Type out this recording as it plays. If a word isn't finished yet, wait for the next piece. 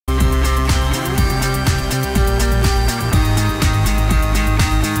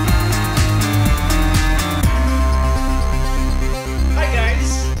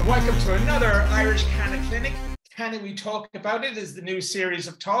Can We Talk About It is the new series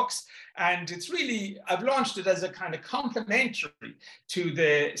of talks. And it's really, I've launched it as a kind of complementary to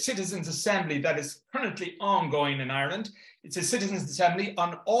the Citizens' Assembly that is currently ongoing in Ireland. It's a Citizens' Assembly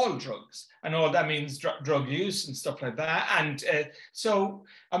on all drugs, and all that means drug use and stuff like that. And so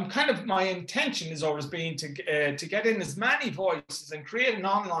my intention has always been to get in as many voices and create an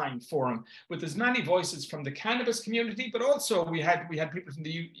online forum with as many voices from the cannabis community, but also we had people from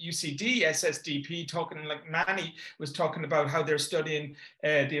the UCD, SSDP talking, like Manny was talking about how they're studying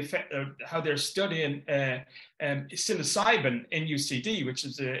the effect, how they're studying psilocybin in UCD, which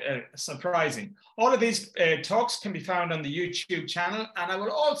is surprising. All of these talks can be found on the YouTube channel, and I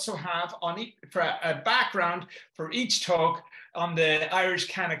will also have for a background for each talk on the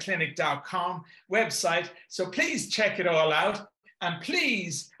irishcannaclinic.com website. So please check it all out. And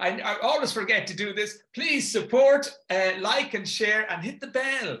please, I always forget to do this, please support, like and share, and hit the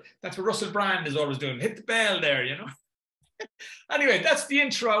bell. That's what Russell Brand is always doing. Hit the bell there, you know. Anyway, that's the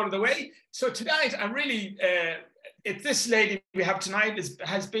intro out of the way. So tonight, I'm really, this lady we have tonight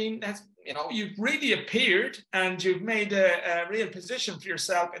has you know, you've really appeared and you've made a real position for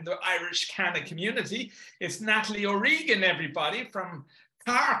yourself in the Irish Canna community. It's Natalie Regan, everybody, from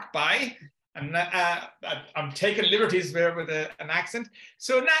Cork by. And I'm taking liberties there with an accent.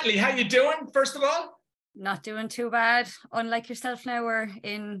 So Natalie, how you doing, first of all? Not doing too bad. Unlike yourself now, we're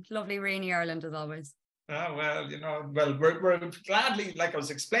in lovely rainy Ireland as always. Oh, well, you know, we're gladly, like I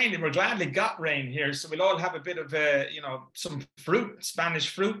was explaining, we're gladly got rain here. So we'll all have a bit of, you know, some fruit,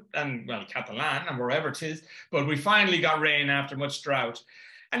 Spanish fruit, and, well, Catalan and wherever it is. But we finally got rain after much drought.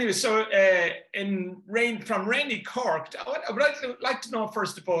 Anyway, so from rainy Cork, I would like to know,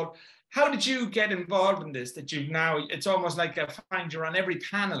 first of all, how did you get involved in this? That you've now, it's almost like I find you're on every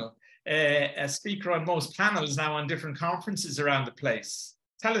panel, a speaker on most panels now on different conferences around the place.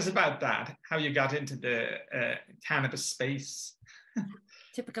 Tell us about that, how you got into the cannabis space.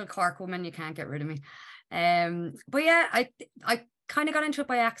 Typical Cork woman, you can't get rid of me. But yeah, I kind of got into it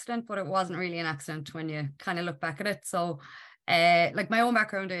by accident, but it wasn't really an accident when you kind of look back at it. So like my own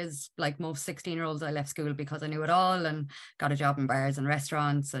background is like most 16-year-olds, I left school because I knew it all and got a job in bars and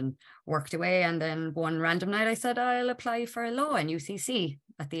restaurants and worked away. And then one random night I said, I'll apply for law in UCC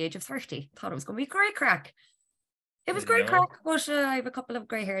at the age of 30. Thought it was going to be great crack. It was great crack, but I have a couple of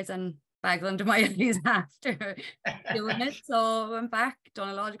grey hairs and bags under my eyes after doing it. So I went back, done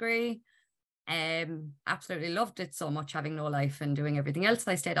a law degree. Absolutely loved it so much, having no life and doing everything else.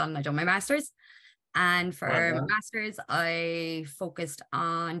 I stayed on and I done my master's. And for my master's, I focused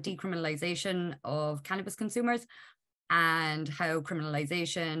on decriminalization of cannabis consumers and how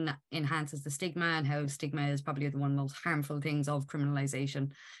criminalization enhances the stigma, and how stigma is probably the one of the most harmful things of criminalization,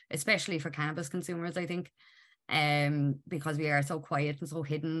 especially for cannabis consumers, I think. Because we are so quiet and so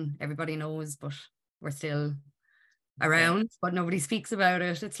hidden, everybody knows, but we're still around, but nobody speaks about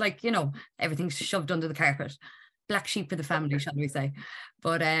it. It's like, you know, everything's shoved under the carpet. Black sheep of the family, shall we say.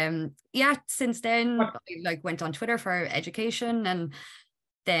 But yeah, since then, I like went on Twitter for education, and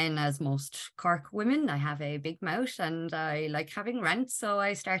then, as most Cork women, I have a big mouth and I like having rants, so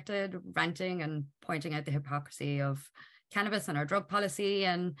I started ranting and pointing out the hypocrisy of cannabis and our drug policy,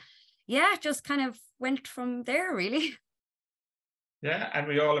 and yeah, just kind of went from there, really. Yeah, and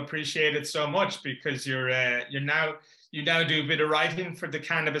we all appreciate it so much because you now do a bit of writing for the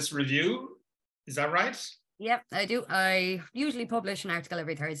Cannabis Review. Is that right? Yep, I do. I usually publish an article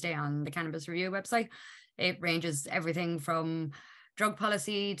every Thursday on the Cannabis Review website. It ranges everything from drug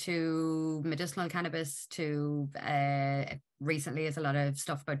policy to medicinal cannabis to recently is a lot of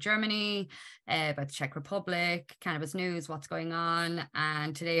stuff about Germany, about the Czech Republic, cannabis news, what's going on.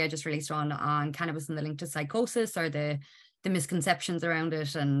 And today I just released one on cannabis and the link to psychosis, or the misconceptions around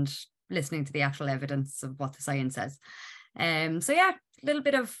it, and listening to the actual evidence of what the science says. So yeah, a little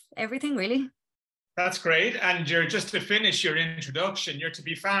bit of everything, really. That's great. And you're, just to finish your introduction, you're to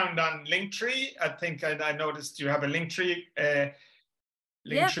be found on Linktree. I think I noticed you have a Linktree.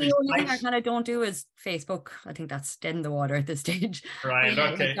 Yeah, the only thing I kind of don't do is Facebook. I think that's dead in the water at this stage. Right,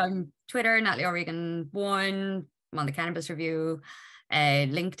 yeah, okay. Like, Twitter, Natalie Regan 1, I'm on the Cannabis Review,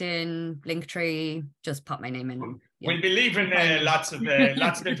 LinkedIn, Linktree, just pop my name in. Yeah. We'll be leaving lots of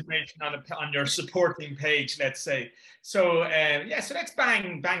information on your supporting page, let's say. So yeah, so let's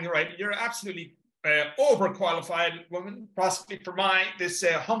bang right. You're absolutely overqualified woman, possibly for this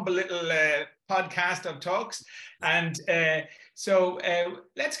humble little podcast of talks. And so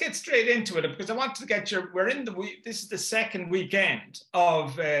let's get straight into it, because I want to get this is the second weekend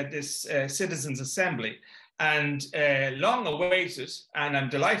of this Citizens' Assembly. and long awaited, and I'm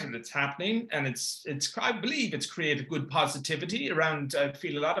delighted it's happening. And it's I believe it's created good positivity around. I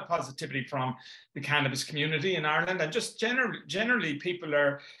feel a lot of positivity from the cannabis community in Ireland, and just generally people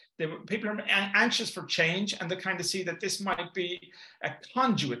are anxious for change, and they kind of see that this might be a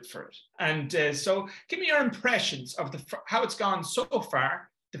conduit for it. And so, give me your impressions of how it's gone so far.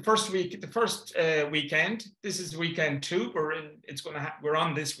 The first weekend. This is weekend 2. We're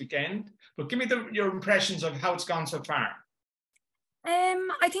on this weekend. But give me your impressions of how it's gone so far.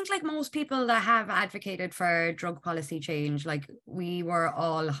 I think, like most people that have advocated for drug policy change, like we were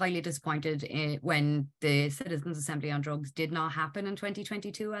all highly disappointed when the Citizens' Assembly on Drugs did not happen in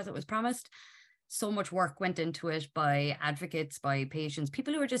 2022 as it was promised. So much work went into it by advocates, by patients,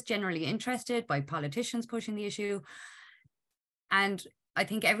 people who were just generally interested, by politicians pushing the issue. And I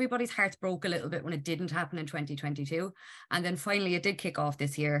think everybody's hearts broke a little bit when it didn't happen in 2022. And then finally it did kick off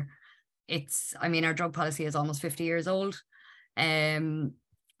this year. Our drug policy is almost 50 years old.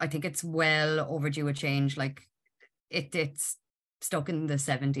 I think it's well overdue a change. Like it's stuck in the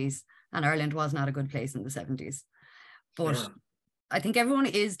 70s, and Ireland was not a good place in the 70s. But sure. I think everyone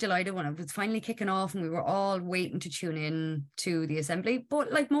is delighted when it was finally kicking off, and we were all waiting to tune in to the Assembly.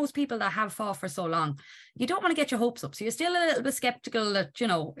 But like most people that have fought for so long, you don't want to get your hopes up. So you're still a little bit skeptical that,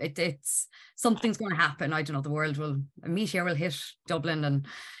 it's something's going to happen. I don't know, a meteor will hit Dublin and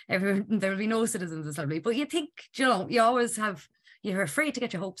there will be no Citizens' Assembly. But you think, you're afraid to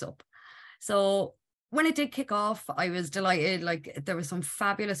get your hopes up. So when it did kick off, I was delighted. Like there were some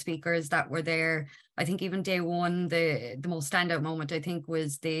fabulous speakers that were there. I think even day one, the most standout moment, I think,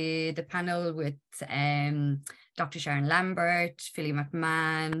 was the panel with Dr. Sharon Lambert, Philly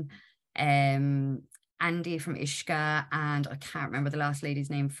McMahon, Andy from Ishka, and I can't remember the last lady's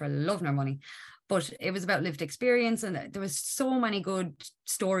name for love nor money. But it was about lived experience, and there was so many good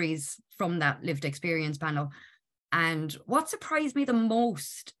stories from that lived experience panel. And what surprised me the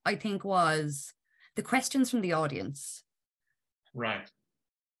most, I think, was the questions from the audience. Right.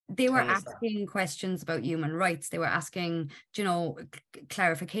 They were asking questions about human rights. They were asking,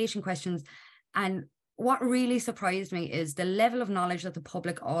 clarification questions. And what really surprised me is the level of knowledge that the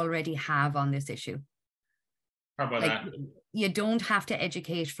public already have on this issue. How about that? You don't have to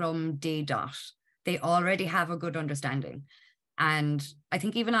educate from day dot. They already have a good understanding. And I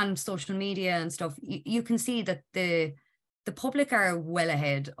think even on social media and stuff, you can see that the public are well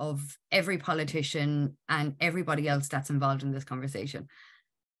ahead of every politician and everybody else that's involved in this conversation.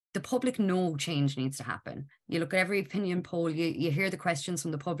 The public know change needs to happen. You look at every opinion poll, you hear the questions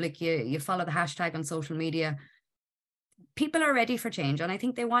from the public, you follow the hashtag on social media. People are ready for change, and I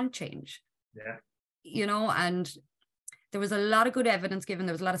think they want change. Yeah. And there was a lot of good evidence given.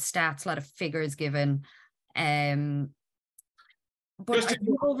 There was a lot of stats, a lot of figures given. But just in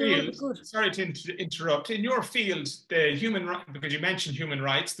your field, sorry to interrupt, in your field, because you mentioned human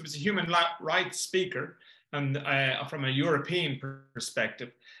rights, there was a human rights speaker, and from a European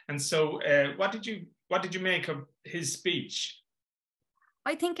perspective. And so what did you make of his speech?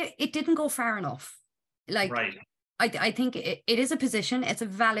 I think it didn't go far enough. Right. I think it is a position, it's a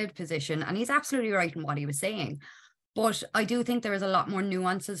valid position, and he's absolutely right in what he was saying. But I do think there is a lot more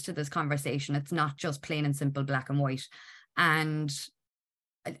nuances to this conversation. It's not just plain and simple black and white. And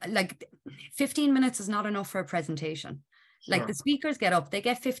like 15 minutes is not enough for a presentation. Sure. Like the speakers get up, they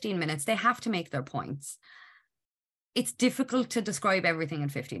get 15 minutes, they have to make their points. It's difficult to describe everything in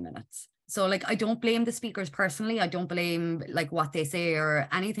 15 minutes. So like, I don't blame the speakers personally. I don't blame like what they say or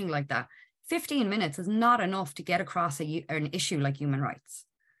anything like that. 15 minutes is not enough to get across an issue like human rights.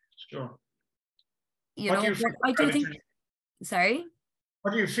 Sure. I do think, sorry?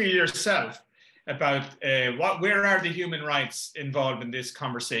 What do you feel yourself about where are the human rights involved in this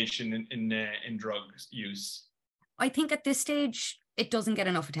conversation in drug use? I think at this stage, it doesn't get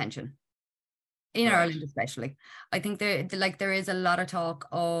enough attention. In Ireland, especially. I think there is a lot of talk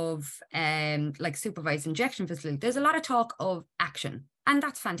of like supervised injection facility. There's a lot of talk of action, and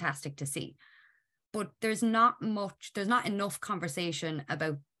that's fantastic to see. But there's not enough conversation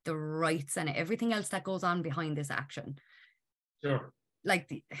about the rights and everything else that goes on behind this action. Sure. Like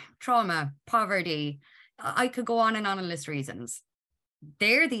the trauma, poverty, I could go on and list reasons.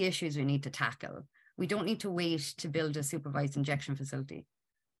 They're the issues we need to tackle. We don't need to wait to build a supervised injection facility.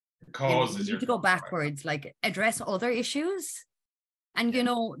 Causes you need to go backwards, like address other issues. And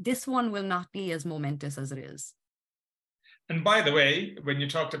this one will not be as momentous as it is. And by the way, when you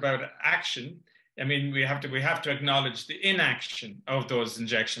talked about action, I mean, we have to acknowledge the inaction of those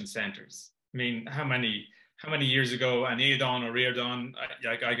injection centers. I mean, how many years ago, and hÉireann,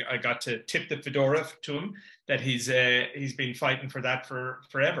 I got to tip the fedora to him that he's been fighting for that for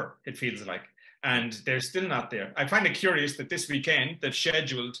forever, it feels like. and they're still not there. I find it curious that this weekend they've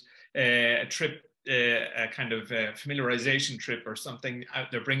scheduled a trip, a kind of familiarization trip or something.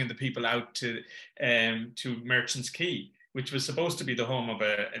 They're bringing the people out to Merchants Quay, which was supposed to be the home of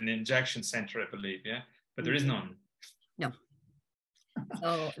an injection center, I believe. Yeah, but there is none. No.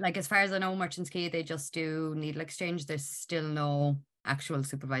 So, like, as far as I know, Merchants Quay, they just do needle exchange. There's still no actual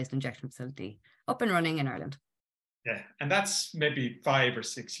supervised injection facility up and running in Ireland. Yeah, and that's maybe 5 or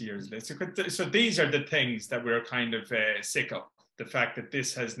 6 years later. So these are the things that we're kind of sick of. The fact that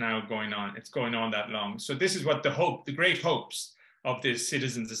this has now going on, it's going on that long. So this is what the great hopes of this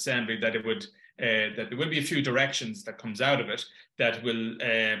Citizens' Assembly, that it would, that there will be a few directions that comes out of it that will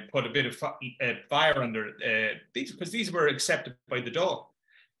put a bit of fire under these, because these were accepted by the Dáil.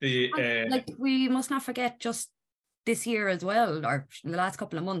 Like, we must not forget, just this year as well, or the last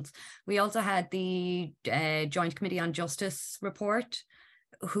couple of months, we also had the Joint Committee on Justice report,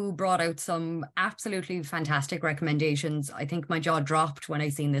 who brought out some absolutely fantastic recommendations. I think my jaw dropped when I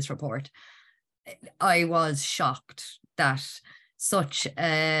seen this report. I was shocked that such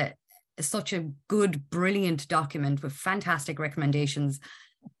a good, brilliant document with fantastic recommendations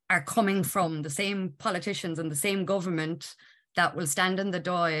are coming from the same politicians and the same government that will stand in the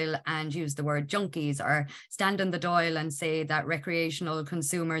Dáil and use the word junkies, or stand in the Dáil and say that recreational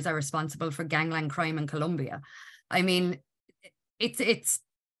consumers are responsible for gangland crime in Colombia. I mean, it's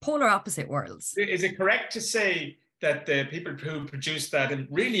polar opposite worlds. Is it correct to say that the people who produced that, and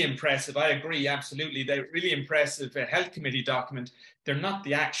really impressive, I agree, absolutely, they're really impressive health committee document, they're not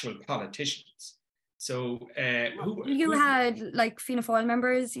the actual politicians? So you had like Fianna Fáil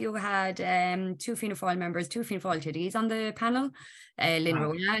members, you had 2 Fianna Fáil members, 2 Fianna Fáil TDs on the panel. Lynn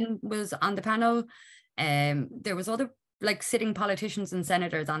Rowan was on the panel. There was other like sitting politicians and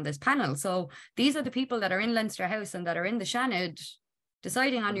senators on this panel. So these are the people that are in Leinster House and that are in the Seanad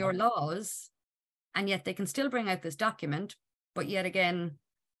deciding on your laws, and yet they can still bring out this document, but yet again,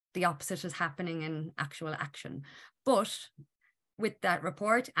 the opposite is happening in actual action. But with that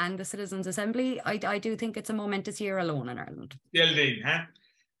report and the Citizens' Assembly, I do think it's a momentous year alone in Ireland. Building, huh?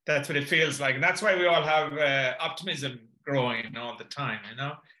 That's what it feels like. And that's why we all have optimism growing all the time, you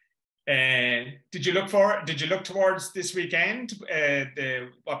know? Did you look towards this weekend?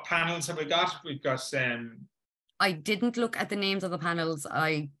 What panels have we got? We've got... I didn't look at the names of the panels.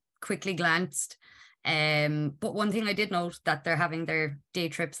 I quickly glanced. But one thing I did note, that they're having their day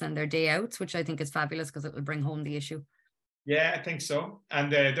trips and their day outs, which I think is fabulous because it will bring home the issue. Yeah, I think so.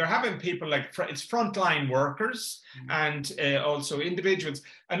 And they're having people like, it's frontline workers and also individuals.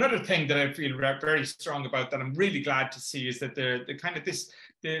 Another thing that I feel very strong about, that I'm really glad to see, is that the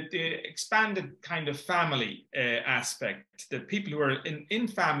expanded kind of family aspect, the people who are in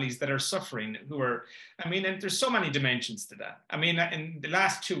families that are suffering, and there's so many dimensions to that. I mean, in the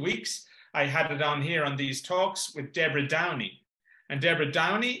last 2 weeks, I had it on here on these talks with Deborah Downey, and Deborah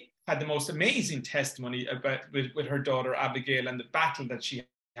Downey had the most amazing testimony about with her daughter Abigail, and the battle that she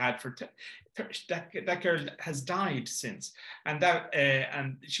had for that girl has died since, and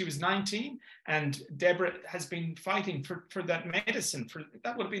she was 19, and Deborah has been fighting for that medicine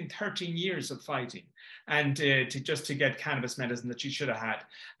that would have been 13 years of fighting, and to get cannabis medicine that she should have had,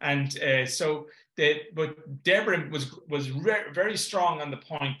 and but Deborah was very strong on the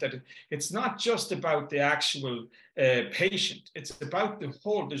point that it's not just about the actual patient, it's about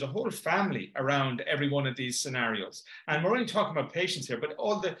there's a whole family around every one of these scenarios. And we're only talking about patients here, but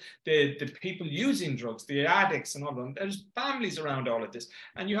all the people using drugs, the addicts and all of them, there's families around all of this.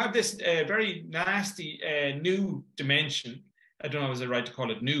 And you have this very nasty new dimension. I don't know, is it right to call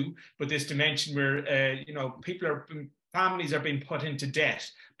it new, but this dimension where, families are being put into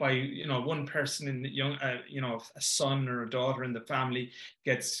debt by, one person in a son or a daughter in the family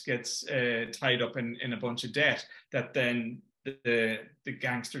gets tied up in a bunch of debt, that then the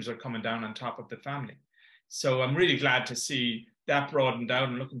gangsters are coming down on top of the family. So I'm really glad to see that broadened out,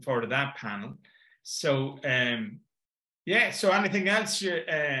 and looking forward to that panel. So, so anything else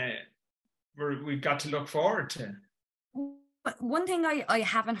we've got to look forward to? But one thing I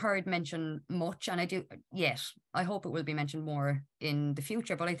haven't heard mentioned much, and I hope it will be mentioned more in the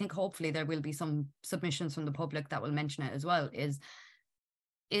future, but I think hopefully there will be some submissions from the public that will mention it as well, is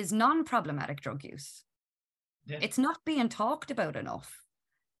non-problematic drug use. Yeah. It's not being talked about enough.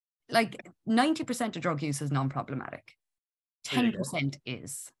 Like 90% of drug use is non-problematic. 10%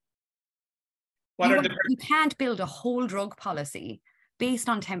 is. You can't build a whole drug policy based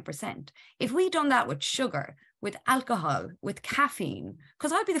on 10%. If we done that with sugar, with alcohol, with caffeine,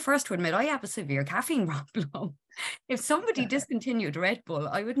 because I'll be the first to admit I have a severe caffeine problem. If somebody discontinued Red Bull,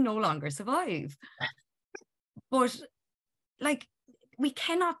 I would no longer survive. But like, we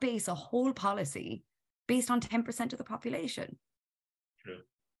cannot base a whole policy based on 10% of the population. True.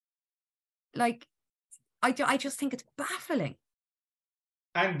 Like, I just think it's baffling.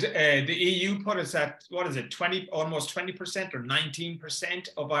 And the EU put us at, what is it, almost 20% or 19%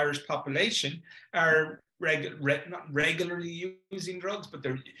 of Irish population are not regularly using drugs, but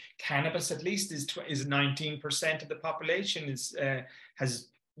cannabis at least is 19% of the population has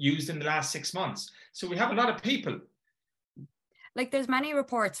used in the last 6 months. So we have a lot of people. Like, there's many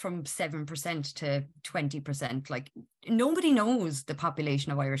reports from 7% to 20%. Like, nobody knows the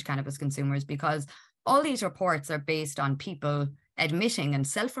population of Irish cannabis consumers, because all these reports are based on people admitting and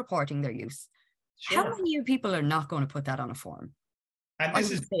self-reporting their use. Sure. How many people are not going to put that on a form? And I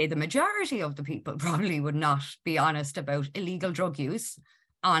would say the majority of the people probably would not be honest about illegal drug use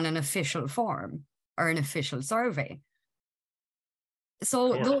on an official form or an official survey.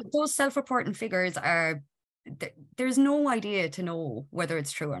 So sure. those self-reporting figures are, there's no idea to know whether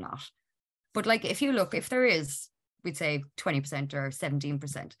it's true or not. But like, if you look, if there is, we'd say 20% or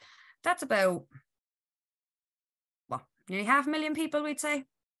 17%, that's about, nearly 500,000 people, we'd say.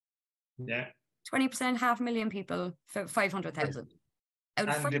 Yeah. 20%, 500,000 people, 500,000. Out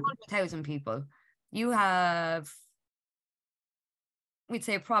of 500,000 people, you have, we'd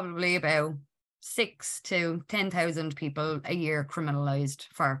say, probably about 6,000 to 10,000 people a year criminalized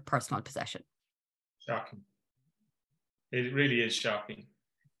for personal possession. Shocking. It really is shocking.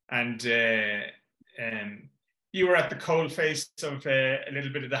 And you were at the coalface of a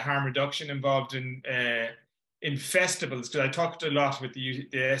little bit of the harm reduction involved in festivals, because I talked a lot with the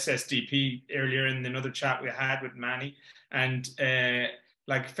SSDP earlier in another chat we had with Manny, and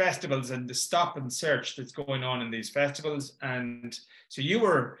like festivals and the stop and search that's going on in these festivals. And so you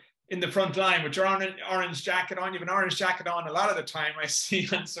were in the front line with your orange jacket on. You have an orange jacket on a lot of the time, I see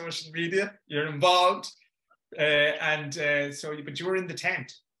on social media. You're involved. But you were in the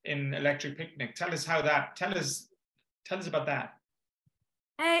tent in Electric Picnic. Tell us about that.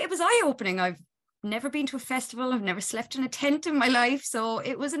 It was eye-opening. I've never been to a festival. I've never slept in a tent in my life. So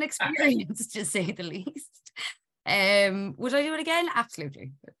it was an experience, to say the least. Would I do it again?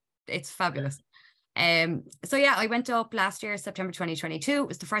 Absolutely. It's fabulous. So yeah, I went up last year, September 2022. It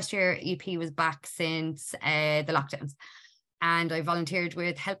was the first year EP was back since the lockdowns. And I volunteered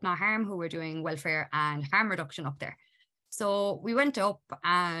with Help Not Harm, who were doing welfare and harm reduction up there. So we went up,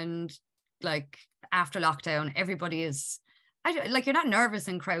 and like, after lockdown, everybody is, you're not nervous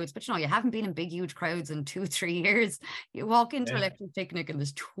in crowds, but you haven't been in big, huge crowds in 2-3 years. You walk into Electric Picnic and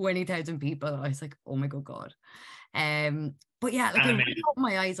there's 20,000 people. I was like, oh my good God. But yeah, like, I really opened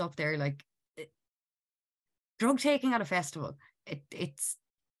my eyes up there, like, drug taking at a festival. It's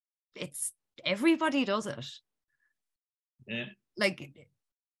everybody does it. Yeah. Like,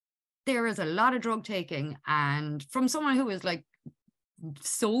 there is a lot of drug taking, and from someone who is like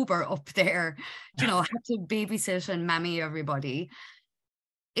sober up there, had to babysit and mammy everybody.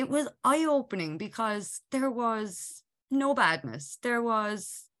 It was eye-opening, because there was no badness, there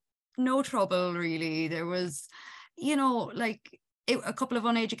was no trouble really. There was, a couple of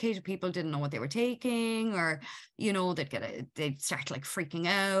uneducated people didn't know what they were taking, or they'd start like freaking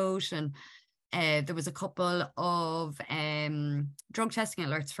out. And there was a couple of drug testing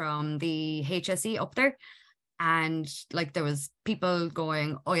alerts from the HSE up there. And like, there was people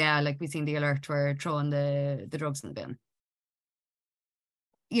going, oh yeah, like, we've seen the alert, we're throwing the drugs in the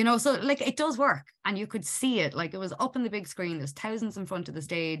bin. So like, it does work, and you could see it. Like, it was up on the big screen, there's thousands in front of the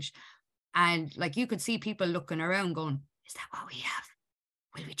stage, and like, you could see people looking around going, is that what we have?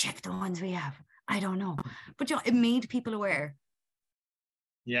 Will we check the ones we have? I don't know. But it made people aware.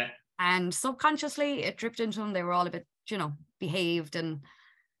 Yeah. And subconsciously it dripped into them. They were all a bit, behaved, and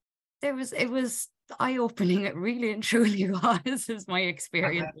it was eye-opening. It really and truly was. Is my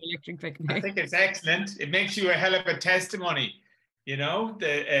experience at Electric Picnic. I think it's excellent. It makes you a hell of a testimony,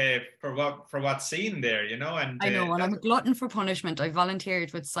 for what's seen there, and I know, and I'm a glutton for punishment. I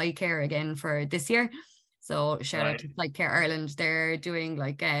volunteered with Psych Care again for this year. So shout out to Psych Care Ireland. They're doing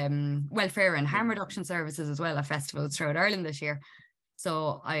like welfare and harm reduction services as well at festivals throughout Ireland this year.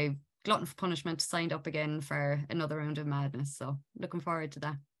 So I glutton for punishment, signed up again for another round of madness. So looking forward to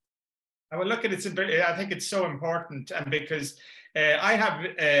that. I will look at it. I think it's so important, and because I have,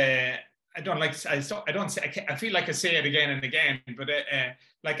 I feel like I say it again and again, but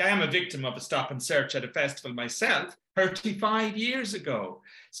like, I am a victim of a stop and search at a festival myself 35 years ago.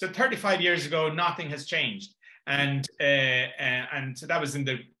 So 35 years ago, nothing has changed. And so that was in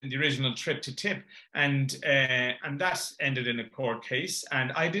the original Trip to Tip, and that ended in a court case.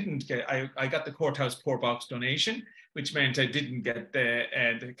 And I didn't get, I got the courthouse poor box donation, which meant I didn't get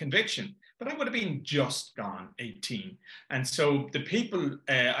the conviction. but I would have been just gone 18. And so the people,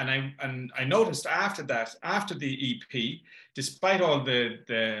 and I noticed after that, after the EP, despite all the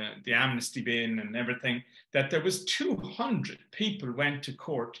amnesty bin and everything, that there was 200 people went to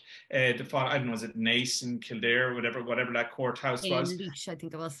court. I don't know, was it Nason, Kildare, whatever that courthouse was. In Laois, I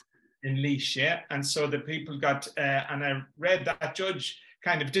think it was. In Laois, yeah. And so the people got, and I read that judge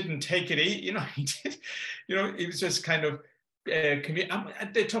kind of didn't take it, he did, it was just kind of,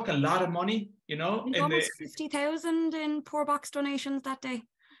 they took a lot of money, almost 50,000 in poor box donations that day.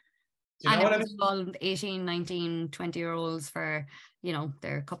 And it was all 18, 19, 20-year-olds for,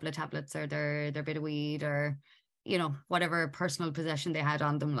 their couple of tablets or their bit of weed or, whatever personal possession they had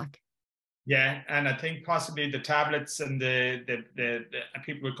on them, like. Yeah, and I think possibly the tablets and the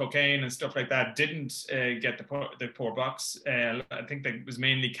people with cocaine and stuff like that didn't get the poor box. I think that was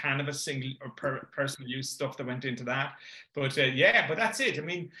mainly cannabis or personal use stuff that went into that. But but that's it. I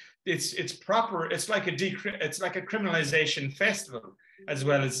mean, it's proper. It's like a criminalization festival as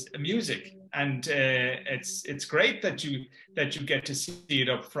well as music, and it's great that you get to see it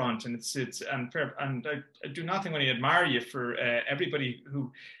up front, and and I do nothing only admire you for everybody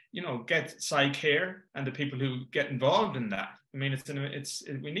who get psych care and the people who get involved in that. I mean,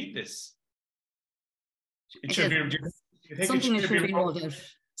 we need this. It should be. Do you think something it should be rolled out?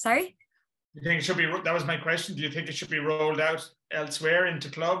 Sorry. Do you think it should be? That was my question. Do you think it should be rolled out elsewhere into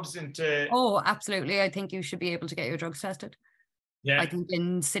clubs? Oh, absolutely. I think you should be able to get your drugs tested. Yeah. I think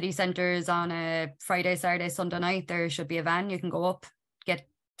in city centres on a Friday, Saturday, Sunday night, there should be a van. You can go up, get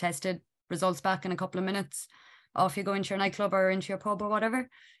tested, results back in a couple of minutes. Off you go into your nightclub or into your pub or whatever.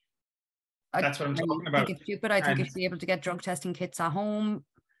 That's what I'm talking about. I think it's stupid. I think you should be able to get drug testing kits at home.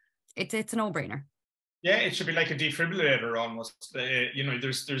 It's a no-brainer. Yeah, it should be like a defibrillator almost.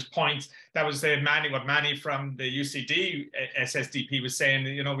 There's points. That was what Manny from the UCD SSDP was saying.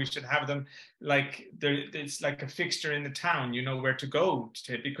 We should have them like it's like a fixture in the town. You know where to go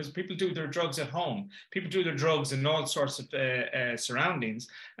because people do their drugs at home. People do their drugs in all sorts of surroundings,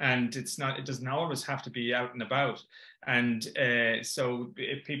 and it doesn't always have to be out and about. And so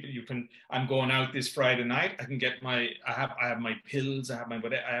if people, I'm going out this Friday night, I can get I have my pills, I have my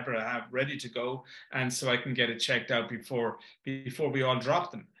whatever I have ready to go. And so I can get it checked out before we all drop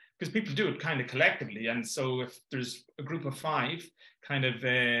them, because people do it kind of collectively. And so if there's a group of 5 kind of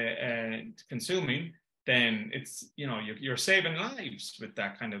consuming, then it's, you're saving lives with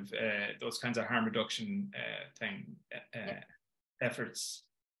that kind of, those kinds of harm reduction efforts.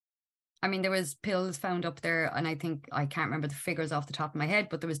 I mean, there was pills found up there, and I can't remember the figures off the top of my head,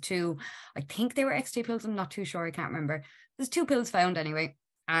 but there was 2, I think they were ecstasy pills. I'm not too sure. I can't remember. There's 2 pills found anyway.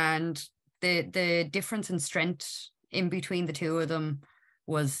 And the difference in strength in between the 2 of them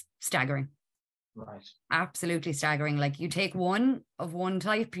was staggering. Right. Absolutely staggering. Like, you take one of one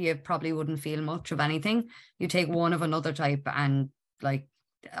type, you probably wouldn't feel much of anything. You take one of another type and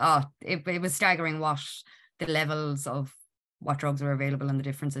it was staggering what the levels of what drugs are available and the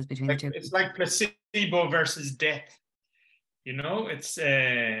differences between the 2. It's like placebo versus death. That's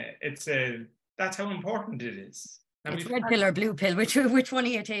how important it is. It's red pill or blue pill. Which one are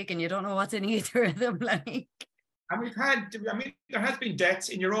you taking? You don't know what's in either of them. Like, and there has been deaths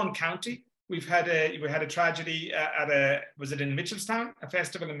in your own county. We had a tragedy was it in Mitchelstown, a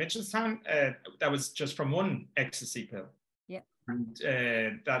festival in Mitchelstown, that was just from one ecstasy pill. Yeah. And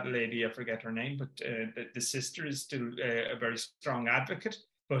that lady, I forget her name, but the sister is still a very strong advocate.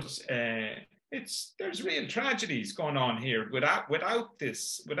 But there's real tragedies going on here without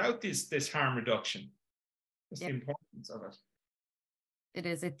this harm reduction. That's the importance of it. It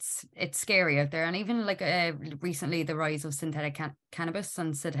is. It's scary out there, and even like recently the rise of synthetic cannabis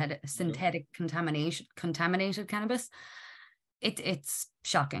and synthetic contaminated cannabis. It's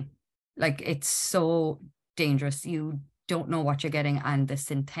shocking. Like, it's so dangerous. You don't know what you're getting, and the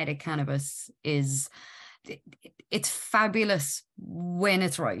synthetic cannabis it's fabulous when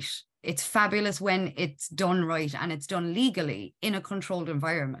it's right. It's fabulous when it's done right and it's done legally in a controlled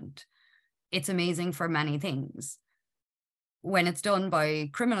environment. It's amazing for many things. When it's done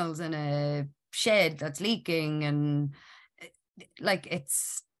by criminals in a shed that's leaking, and like,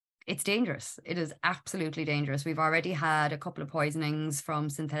 it's dangerous. It is absolutely dangerous. We've already had a couple of poisonings from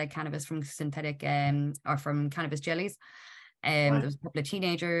synthetic cannabis, from synthetic or from cannabis jellies. There was a couple of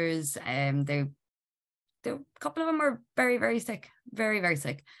teenagers. A couple of them are very, very sick, very, very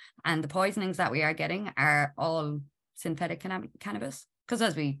sick. And the poisonings that we are getting are all synthetic cannabis, because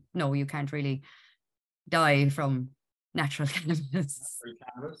as we know, you can't really die from natural cannabis.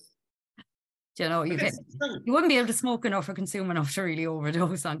 You know, But you wouldn't be able to smoke enough or consume enough to really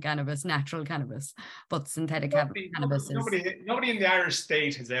overdose on cannabis, natural cannabis, but synthetic cannabis is. Nobody in the Irish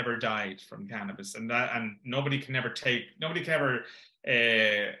state has ever died from cannabis, and nobody can ever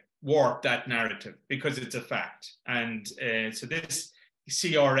warp that narrative because it's a fact. And so this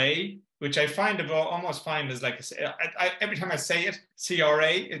CRA, which I almost find is like every time I say it,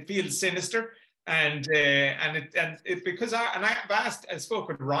 CRA, it feels sinister. And it because I spoke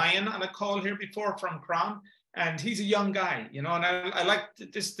with Ryan on a call here before from Crown, and he's a young guy, you know, and I like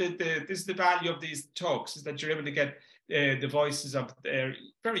this the value of these talks is that you're able to get the voices of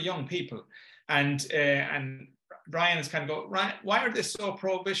very young people, and Ryan is kind of go, Ryan, why are they so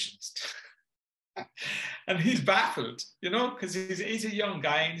prohibitionist? And he's baffled, you know, because he's a young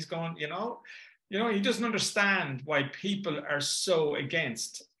guy and he's going, you know, he doesn't understand why people are so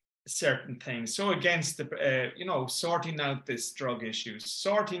against certain things, so against the sorting out this drug issue,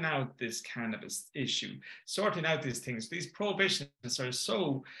 sorting out this cannabis issue, sorting out these things. These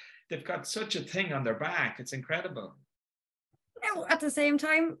prohibitionists they've got such a thing on their back. It's incredible. Now, at the same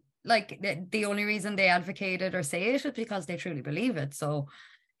time, like the only reason they advocate it or say it is because they truly believe it. So,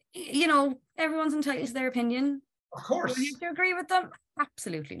 you know, everyone's entitled to their opinion. Of course. Do you have to agree with them?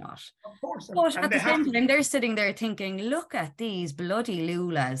 Absolutely not. Of course. But at the same time, they're sitting there thinking, look at these bloody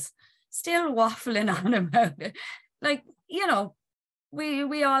lulas still waffling on about it. Like, you know,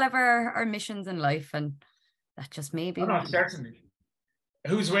 we all have our missions in life, and that just maybe. No, certainly.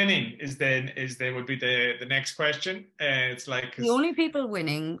 Who's winning would be the next question. It's like the only people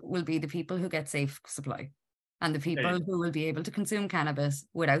winning will be the people who get safe supply. And the people who will be able to consume cannabis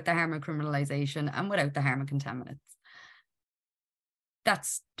without the harm of criminalization and without the harm of contaminants.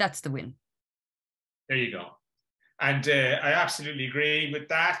 That's the win. There you go. And I absolutely agree with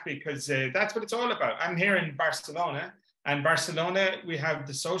that, because that's what it's all about. I'm here in Barcelona, and Barcelona, we have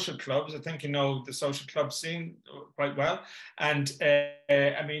the social clubs. I think you know the social club scene quite well. And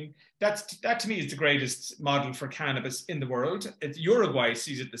I mean, that to me is the greatest model for cannabis in the world. Uruguay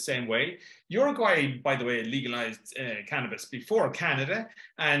sees it the same way. Uruguay, by the way, legalized cannabis before Canada,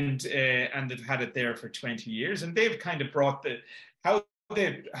 and they've had it there for 20 years. And they've kind of brought how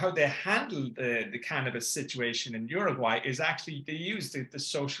they handle the cannabis situation in Uruguay is actually they use the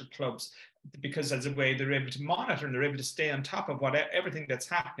social clubs, because as a way they're able to monitor and they're able to stay on top of everything that's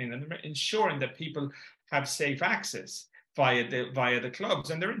happening, and they're ensuring that people have safe access via the clubs,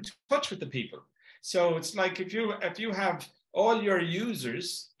 and they're in touch with the people. So it's like if you have all your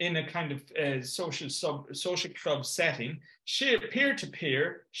users in a kind of social club setting, peer to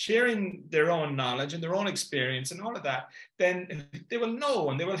peer, sharing their own knowledge and their own experience and all of that, then they will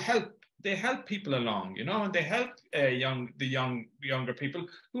know and they will help. They help people along, you know, and they help younger people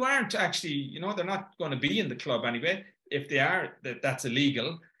who aren't actually, you know, they're not going to be in the club anyway. If they are, that's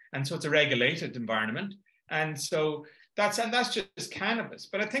illegal, and so it's a regulated environment, and so that's just cannabis.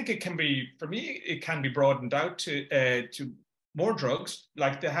 But I think it can be broadened out to more drugs,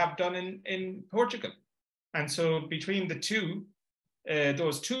 like they have done in Portugal, and so between the two,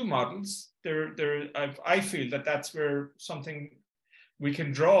 those two models, I feel that's where something we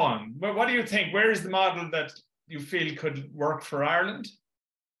can draw on. But what do you think? Where is the model that you feel could work for Ireland?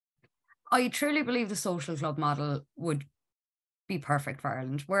 I truly believe the social club model would be perfect for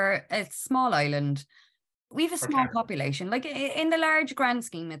Ireland. We're a small island. We have a small population. Like in the large grand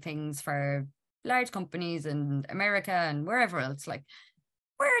scheme of things, for large companies in America and wherever else, like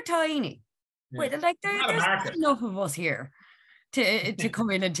we're tiny. Yeah. There's enough of us here to come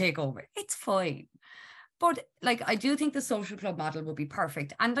in and take over. It's fine. But like, I do think the social club model would be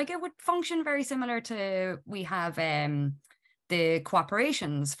perfect. And like, it would function very similar to, we have the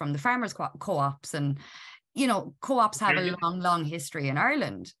cooperations from the farmers co-ops, and, you know, co-ops have a long history in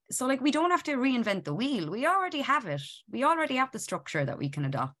Ireland. So like, we don't have to reinvent the wheel. We already have it. We already have the structure that we can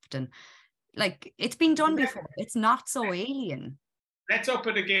adopt. And like, it's been done before. It's not so alien. Let's up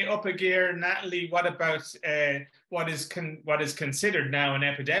a gear, Natalie. What about what is considered now an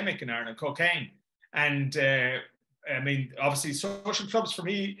epidemic in Ireland, cocaine? And I mean, obviously, social clubs for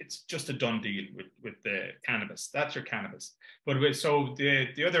me, it's just a done deal with the cannabis. That's your cannabis. But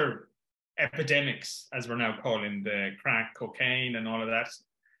the other epidemics, as we're now calling the crack, cocaine, and all of that,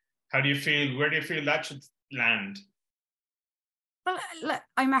 how do you feel? Where do you feel that should land? Well,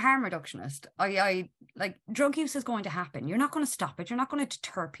 I'm a harm reductionist. I like, drug use is going to happen. You're not going to stop it. You're not going to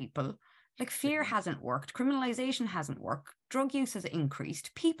deter people. Like, fear hasn't worked. Criminalization hasn't worked. Drug use has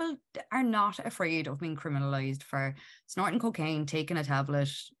increased. People are not afraid of being criminalized for snorting cocaine, taking a tablet,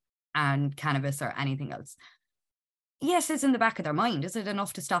 and cannabis or anything else. Yes, it's in the back of their mind. Is it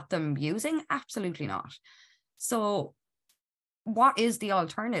enough to stop them using? Absolutely not. So what is the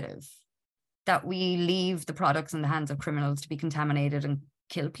alternative? that we leave the products in the hands of criminals to be contaminated and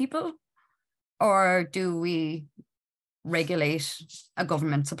kill people? Or do we regulate a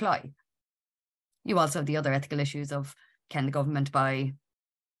government supply? You also have the other ethical issues of, can the government buy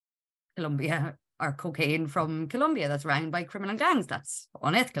Colombia or cocaine from Colombia that's run by criminal gangs? That's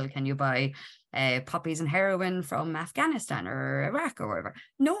unethical. Can you buy poppies and heroin from Afghanistan or Iraq or wherever?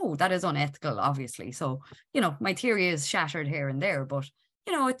 No, that is unethical, obviously. So, you know, my theory is shattered here and there, but,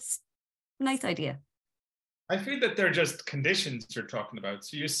 you know, it's a nice idea. I feel that they're just conditions you're talking about.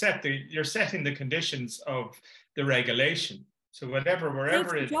 So you're setting the conditions of the regulation. So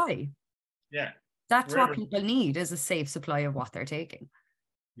wherever it, yeah, that's what people need, is a safe supply of what they're taking.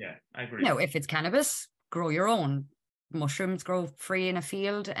 Yeah, I agree. Now, if it's cannabis, grow your own. Mushrooms grow free in a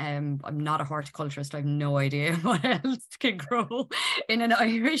field. I'm not a horticulturist. I have no idea what else can grow in an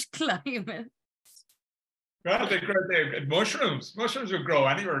Irish climate. Well, they grow mushrooms. Mushrooms would grow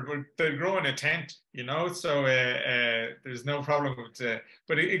anywhere, but they grow in a tent, you know. So there's no problem with.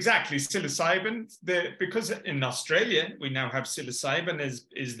 But exactly, psilocybin. Because in Australia we now have psilocybin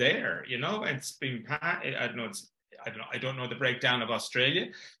is there, you know. It's been. I don't know the breakdown of Australia,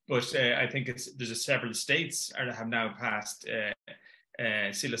 but I think there's several states that have now passed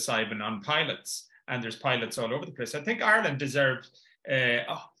psilocybin on pilots, and there's pilots all over the place. I think Ireland deserves.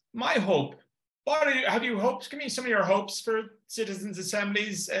 My hope. Have you hopes? Give me some of your hopes for Citizens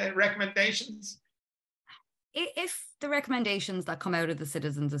Assembly's recommendations. If the recommendations that come out of the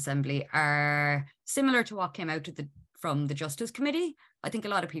Citizens Assembly are similar to what came out from the Justice Committee, I think a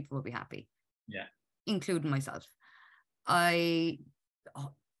lot of people will be happy. Yeah, including myself.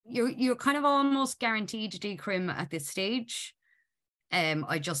 You're kind of almost guaranteed decrim at this stage.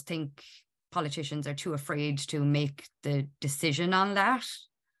 I just think politicians are too afraid to make the decision on that.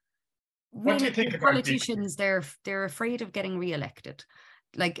 What do you think about politicians? They're afraid of getting re-elected.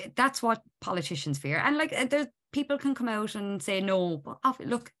 Like, that's what politicians fear. And like, people can come out and say no, but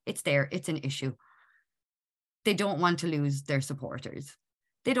look, it's there. It's an issue. They don't want to lose their supporters.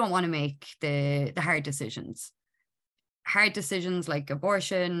 They don't want to make the hard decisions. Hard decisions like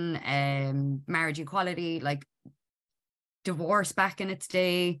abortion, marriage equality, like divorce back in its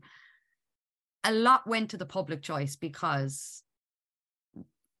day. A lot went to the public choice because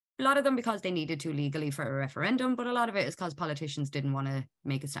a lot of them because they needed to legally for a referendum, but a lot of it is because politicians didn't want to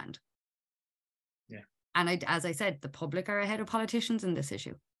make a stand. Yeah. And as I said, the public are ahead of politicians in this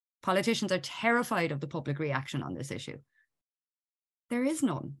issue. Politicians are terrified of the public reaction on this issue. There is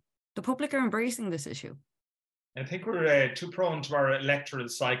none. The public are embracing this issue. I think we're too prone to our electoral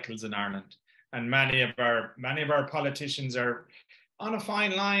cycles in Ireland, and many of our politicians are on a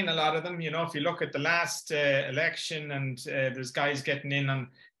fine line. A lot of them, you know, if you look at the last election, and there's guys getting in on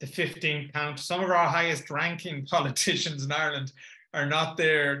the 15th count. Some of our highest-ranking politicians in Ireland are not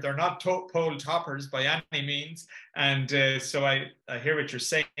there. They're not poll toppers by any means. And so I hear what you're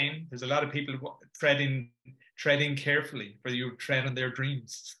saying. There's a lot of people treading carefully, whether you tread on their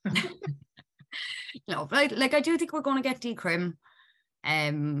dreams. No, but I do think we're going to get decrim.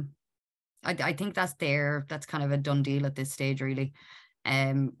 I think that's there. That's kind of a done deal at this stage, really.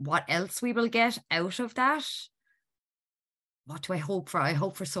 What else we will get out of that? What do I hope for? I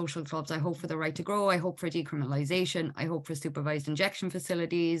hope for social clubs. I hope for the right to grow. I hope for decriminalisation. I hope for supervised injection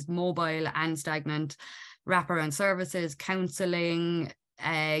facilities, mobile and stagnant, wraparound services, counselling,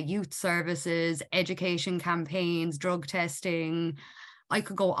 youth services, education campaigns, drug testing. I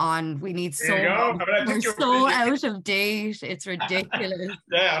could go on. We need we're so out of date. It's ridiculous.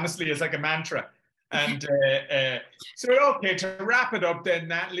 Yeah, honestly, it's like a mantra. And so, okay, to wrap it up then,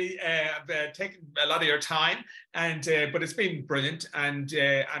 Natalie, I've taken a lot of your time, and but it's been brilliant, and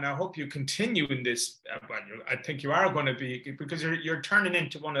I hope you continue in this. Well, I think you are going to be, because you're turning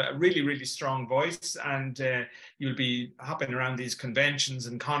into a really, really strong voice, and you'll be hopping around these conventions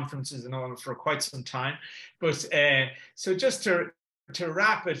and conferences and all for quite some time. But so just to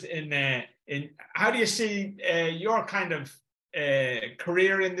wrap it in how do you see your kind of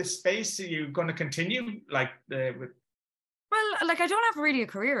career in this space? Are you going to continue with? Well, like, I don't have really a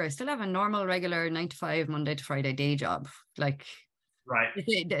career. I still have a normal, regular 9 to 5, Monday to Friday day job. Like, right,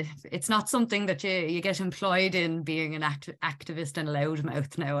 it's not something that you get employed in, being an activist and a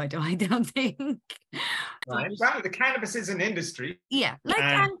loudmouth now. I don't think. Right. Well, the cannabis is an industry. Yeah, like,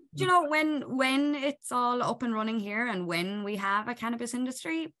 and you know, when it's all up and running here, and when we have a cannabis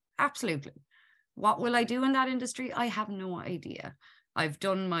industry, absolutely. What will I do in that industry? I have no idea. I've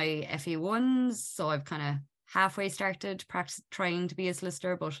done my FE1s, so I've kind of halfway started trying to be a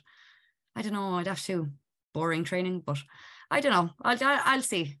solicitor, but I don't know. I'd have to boring training, but I don't know. I'll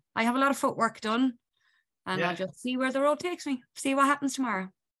see. I have a lot of footwork done, and I'll just see where the road takes me. See what happens tomorrow.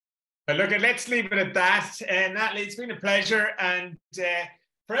 But look, let's leave it at that. Natalie, it's been a pleasure. And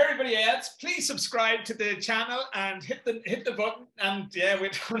for everybody else, please subscribe to the channel and hit the button. And yeah,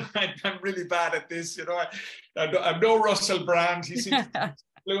 I'm really bad at this. You know, I'm no Russell Brand. He seems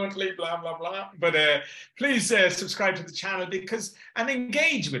fluently, blah, blah, blah. But please subscribe to the channel and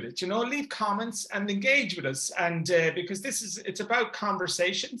engage with it, you know, leave comments and engage with us. And because it's about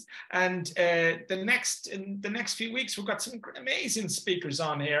conversations. And in the next few weeks, we've got some amazing speakers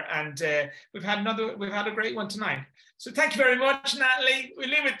on here. And we've had a great one tonight. So thank you very much, Natalie. We'll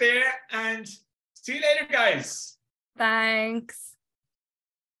leave it there and see you later, guys. Thanks.